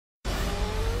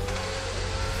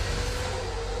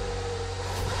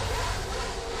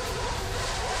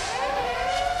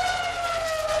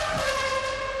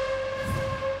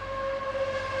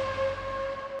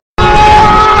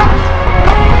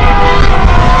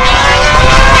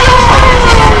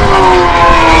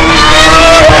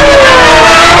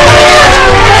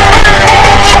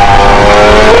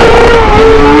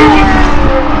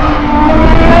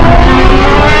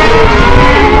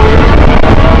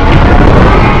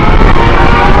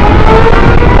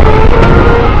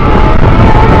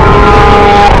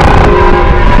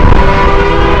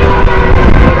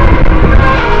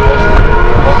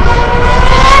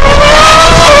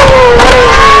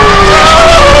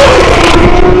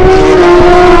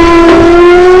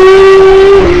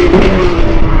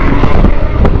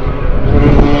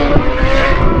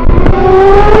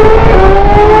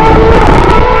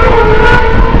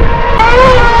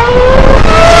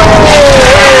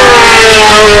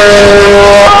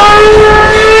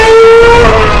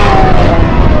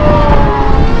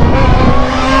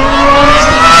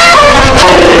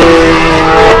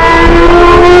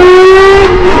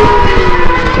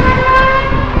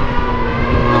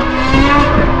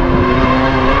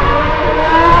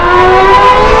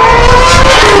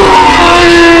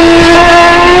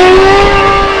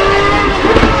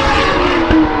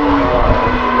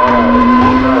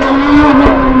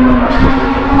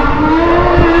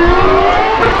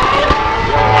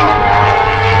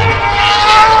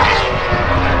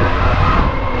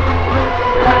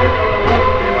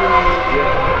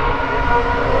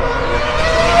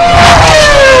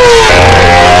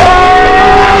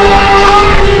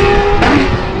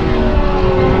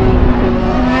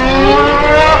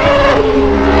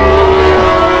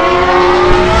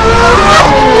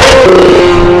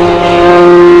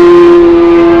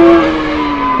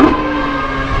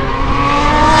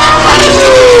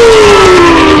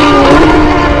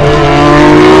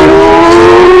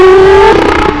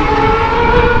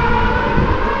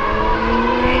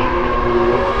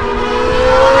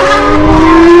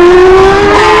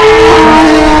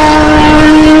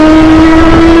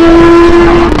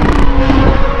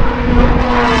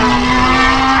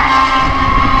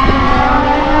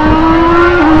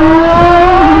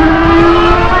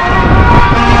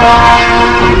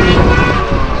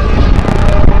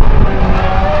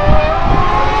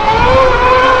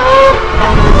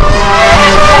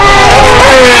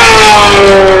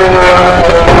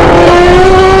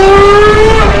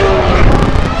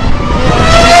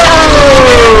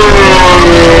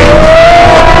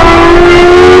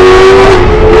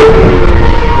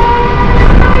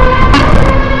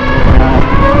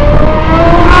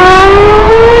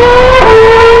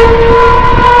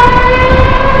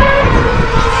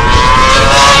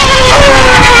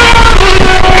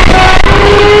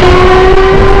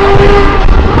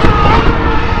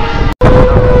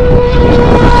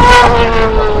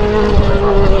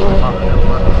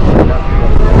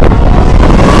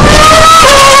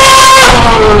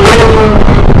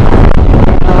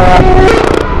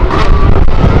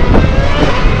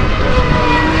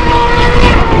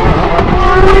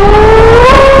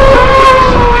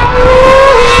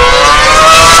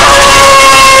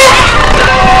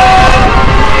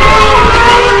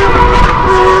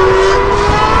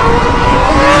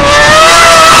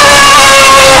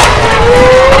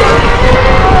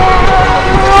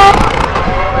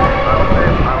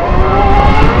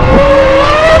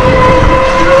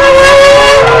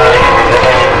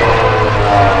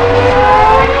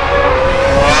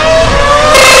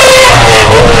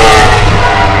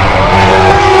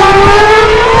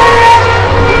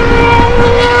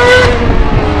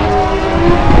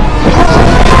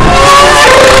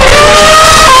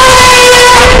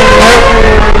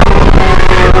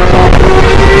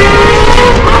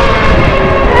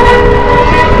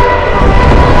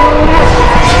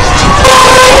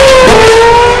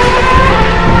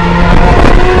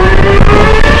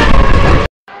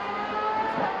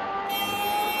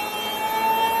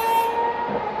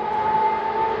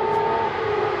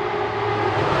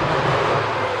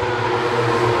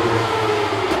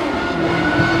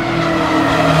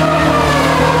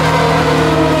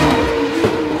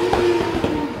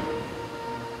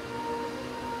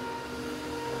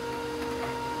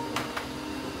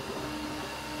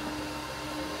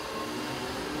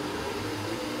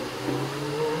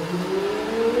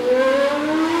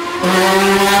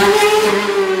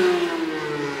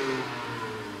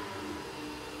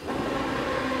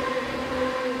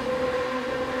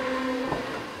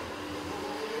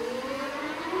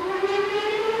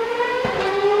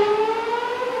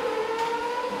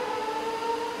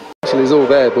is all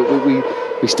there, but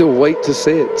we still wait to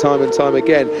see it time and time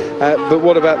again. But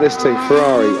what about this team,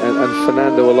 Ferrari and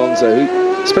Fernando Alonso,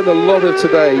 who spent a lot of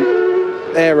today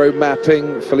aero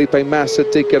mapping. Felipe Massa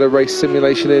did get a race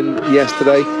simulation in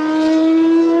yesterday,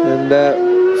 and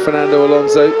Fernando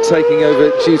Alonso taking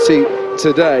over duty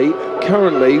today,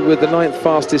 currently with the 9th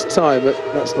fastest time. But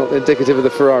that's not indicative of the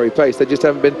Ferrari pace. They just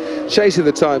haven't been chasing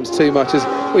the times too much, as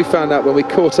we found out when we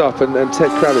caught up and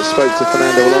Ted Kravitz spoke to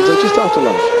Fernando Alonso just after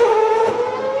lunch.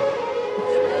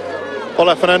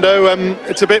 Hola, Fernando.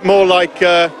 It's a bit more like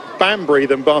Banbury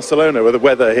than Barcelona with the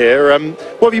weather here.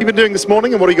 What have you been doing this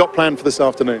morning, and what have you got planned for this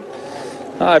afternoon?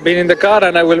 I've been in the car,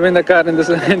 and I will be in the car in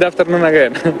the afternoon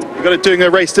again. You got it doing a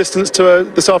race distance to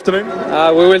this afternoon?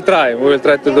 We will try. We will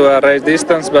try to do a race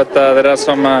distance, but there are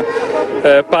some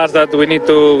parts that we need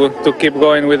to keep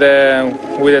going with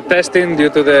the testing due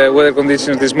to the weather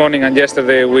conditions this morning and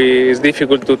yesterday. It's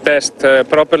difficult to test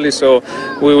properly, so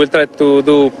we will try to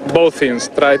do both things.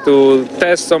 Try to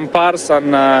test some parts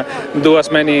and do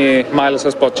as many miles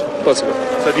as possible.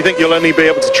 So do you think you'll only be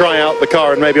able to try out the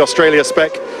car and maybe Australia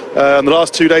spec on the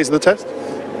last 2 days of the test?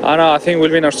 No, I think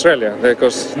we'll be in Australia,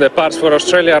 because the parts for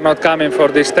Australia are not coming for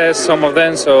this test, some of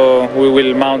them, so we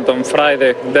will mount on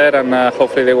Friday there, and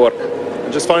hopefully they work.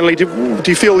 And just finally, do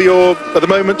you feel you're at the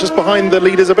moment just behind the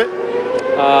leaders a bit?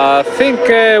 I think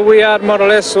we are more or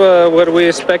less where we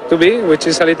expect to be, which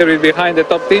is a little bit behind the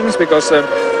top teams, because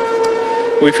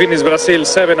we finished Brazil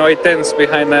 7 or 8 tenths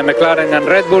behind McLaren and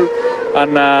Red Bull,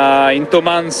 and in 2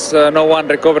 months no one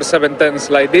recovered 7 tenths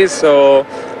like this, so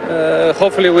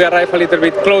hopefully we arrive a little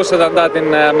bit closer than that in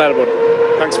Melbourne.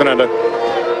 Thanks, Fernando.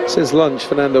 Since lunch,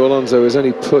 Fernando Alonso has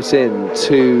only put in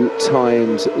 2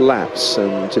 timed laps,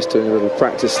 and just doing a little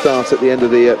practice start at the end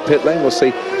of the pit lane. We'll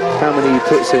see how many he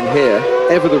puts in here.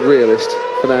 Ever the realist,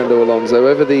 Fernando Alonso,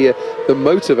 ever the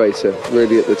motivator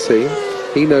really at the team.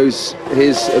 He knows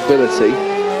his ability,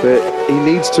 but he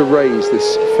needs to raise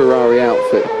this Ferrari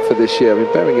outfit for this year. I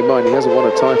mean, bearing in mind he hasn't won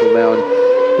a title now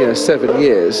in 7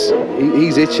 years.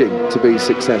 He's itching to be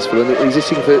successful, and he's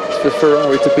itching for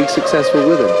Ferrari to be successful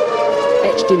with him.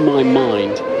 Etched in my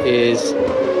mind is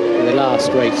the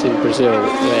last race in Brazil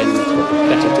when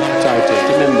Vettel took the title. Do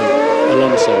you remember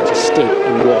Alonso just stood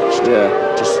and watched,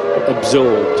 just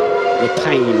absorbed the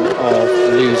pain of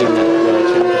losing that World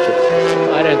Championship?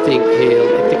 I don't think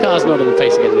if the car's not on the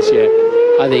pace again this year,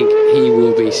 I think he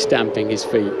will be stamping his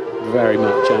feet very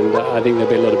much, and I think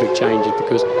there'll be a lot of big changes,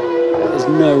 because there's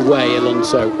no way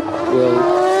Alonso will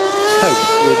cope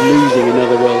with losing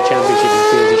another World Championship he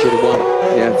feels he should have won.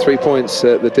 Yeah, 3 points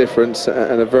the difference,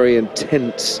 and a very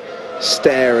intense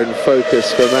stare and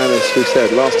focus for Manis, who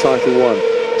said last title won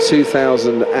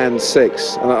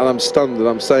 2006, and I'm stunned that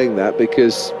I'm saying that,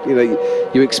 because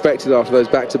you expected after those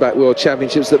back-to-back World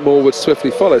Championships that more would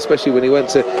swiftly follow, especially when he went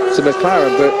to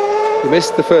McLaren, but he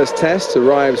missed the first test,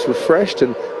 arrives refreshed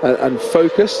and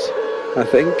focused, I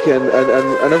think,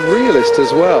 and a realist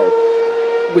as well,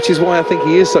 which is why I think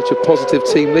he is such a positive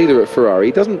team leader at Ferrari.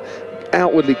 He doesn't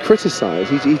outwardly criticise,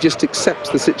 he just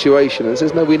accepts the situation and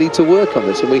says, no, we need to work on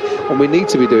this, and we need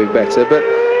to be doing better. But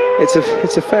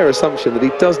it's a fair assumption that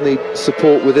he does need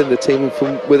support within the team and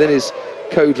from within his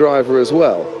co-driver as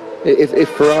well. If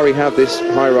Ferrari have this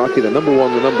hierarchy, the number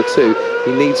 1, the number 2,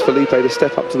 he needs Felipe to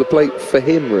step up to the plate for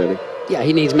him, really. Yeah,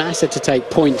 he needs Massa to take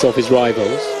points off his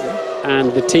rivals,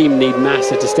 and the team need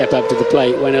Massa to step up to the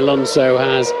plate when Alonso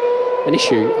has an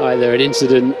issue, either an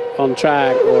incident on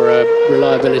track or a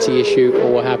reliability issue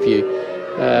or what have you.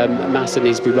 Massa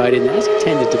needs to be right in there, as he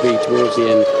tended to be towards the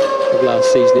end of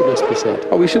last season, it must be said.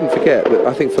 Oh, we shouldn't forget that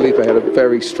I think Felipe had a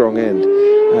very strong end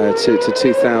to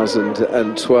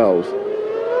 2012.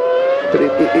 But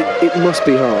it must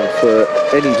be hard for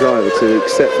any driver to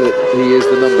accept that he is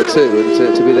the number 2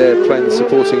 and to be there playing the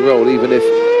supporting role, even if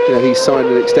he's signed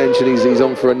an extension, he's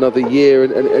on for another year,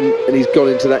 and he's gone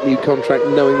into that new contract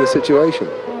knowing the situation.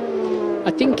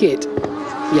 I think if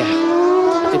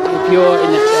you're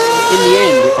in the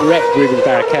end, it wrecked Ruben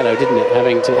Barrichello, didn't it?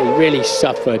 He really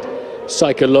suffered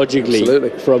psychologically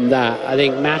from that. I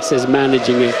think Massa's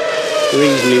managing it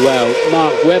reasonably well.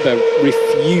 Mark Webber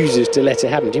refuses to let it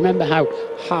happen. Do you remember how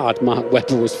hard Mark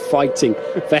Webber was fighting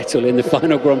Vettel in the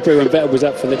final Grand Prix when Vettel was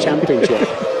up for the championship?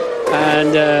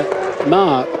 And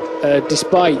Mark,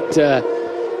 despite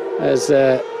as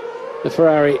the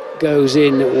Ferrari goes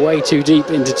in way too deep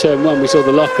into turn 1, we saw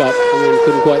the lock-up and then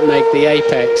couldn't quite make the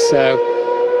apex. So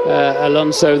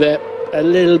Alonso there a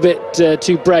little bit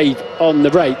too brave on the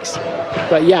brakes.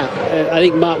 But yeah, I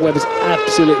think Mark Webber's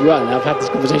absolutely right. I've had this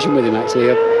conversation with him actually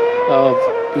of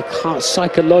you can't,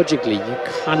 psychologically, you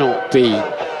cannot be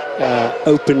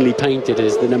openly painted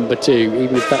as the number 2,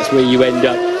 even if that's where you end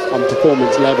up on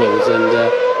performance levels,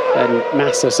 and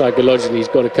Massa psychologically has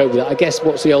got to cope with that. I guess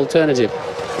what's the alternative?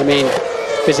 I mean,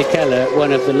 Fisichella,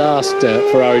 one of the last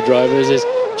Ferrari drivers, is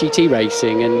GT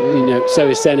racing, and you know, so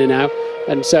is Senna now,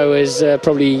 and so is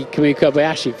probably Kamui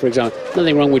Kobayashi, for example.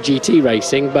 Nothing wrong with GT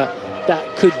racing, but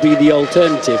that could be the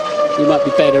alternative. You might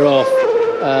be better off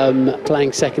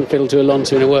playing second fiddle to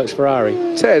Alonso in a works Ferrari.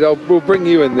 Ted, we'll bring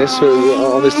you in this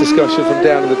on this discussion from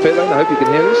down in the pit lane. I hope you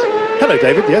can hear us. Hello,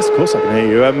 David. Yes, of course I can hear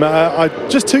you.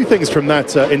 Just two things from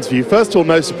that interview. First of all,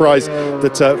 no surprise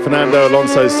that Fernando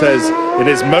Alonso says in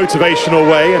his motivational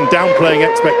way and downplaying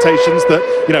expectations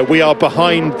that, you know, we are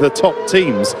behind the top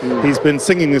teams. He's been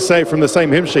singing from the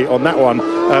same hymn sheet on that one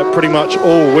pretty much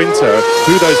all winter.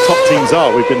 Who those top teams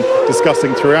are, we've been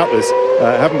discussing throughout this,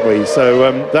 haven't we? So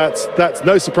that's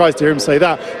no surprise to hear him say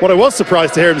that. What I was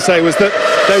surprised to hear him say was that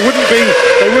they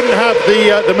wouldn't have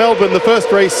the Melbourne, the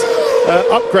first race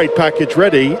upgrade package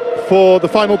ready for the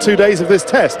final 2 days of this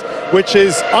test, which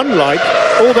is unlike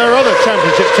all their other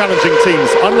championship challenging teams,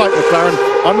 unlike McLaren,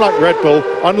 unlike Red Bull,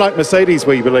 unlike Mercedes,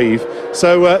 we believe.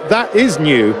 So that is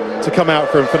new to come out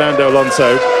from Fernando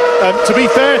Alonso. To be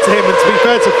fair to him and to be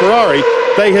fair to Ferrari,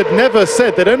 they had never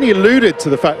said, they'd only alluded to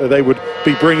the fact that they would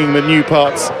be bringing the new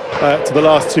parts to the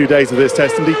last 2 days of this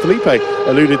test. Indeed, Felipe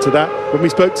alluded to that when we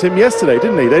spoke to him yesterday,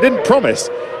 didn't he? They didn't promise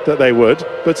that they would,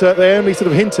 but they only sort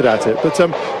of hinted at it. But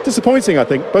disappointing, I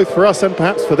think, both for us and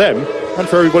perhaps for them and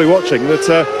for everybody watching, that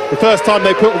the first time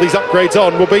they put all these upgrades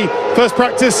on will be first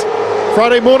practice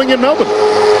Friday morning in Melbourne.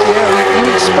 Yeah,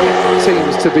 you expect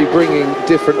teams to be bringing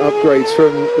different upgrades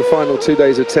from the final 2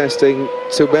 days of testing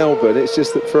to Melbourne. It's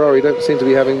just that Ferrari don't seem to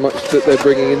be having much that they're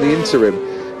bringing in the interim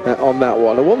on that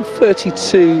one. A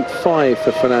 1:32.5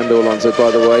 for Fernando Alonso, by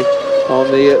the way, on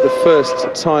the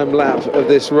first time lap of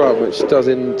this run, which does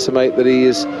intimate that he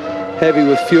is heavy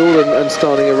with fuel and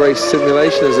starting a race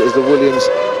simulation as the Williams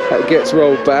gets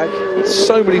rolled back.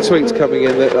 So many tweets coming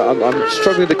in that I'm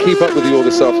struggling to keep up with you all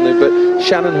this afternoon, but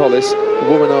Shannon Hollis, a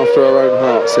woman after her own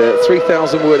heart,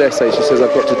 3,000 word essay she says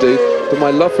I've got to do, but my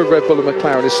love for Red Bull and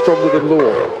McLaren is stronger than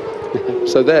law.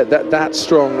 So there, that's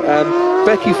strong.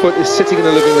 Becky Foot is sitting in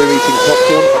the living room eating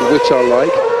popcorn, which I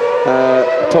like.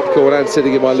 Popcorn and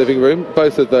sitting in my living room,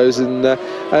 both of those. And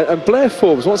Blair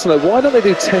Forbes wants to know, why don't they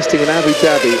do testing in Abu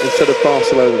Dhabi instead of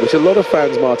Barcelona, which a lot of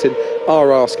fans, Martin,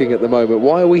 are asking at the moment.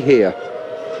 Why are we here?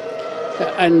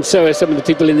 And so are some of the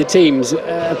people in the teams.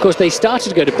 Of course, they started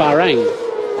to go to Bahrain.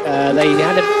 They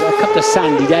had a couple of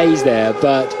sandy days there,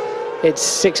 but it's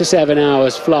 6 or 7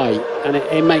 hours flight, and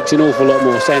it makes an awful lot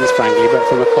more sense, frankly, but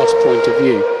from a cost point of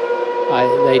view,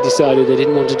 they decided they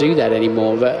didn't want to do that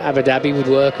anymore. But Abu Dhabi would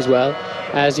work as well,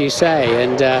 as you say,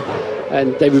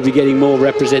 and they would be getting more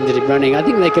representative running. I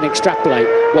think they can extrapolate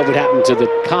what would happen to the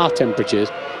car temperatures.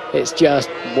 It's just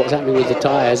what's happening with the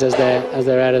tyres as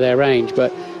they're out of their range.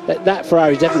 But that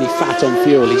Ferrari is definitely fat on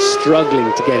fuel. He's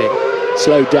struggling to get it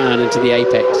slowed down into the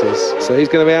apexes. So he's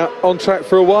going to be out on track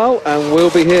for a while, and we'll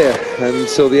be here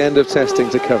until the end of testing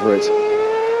to cover it.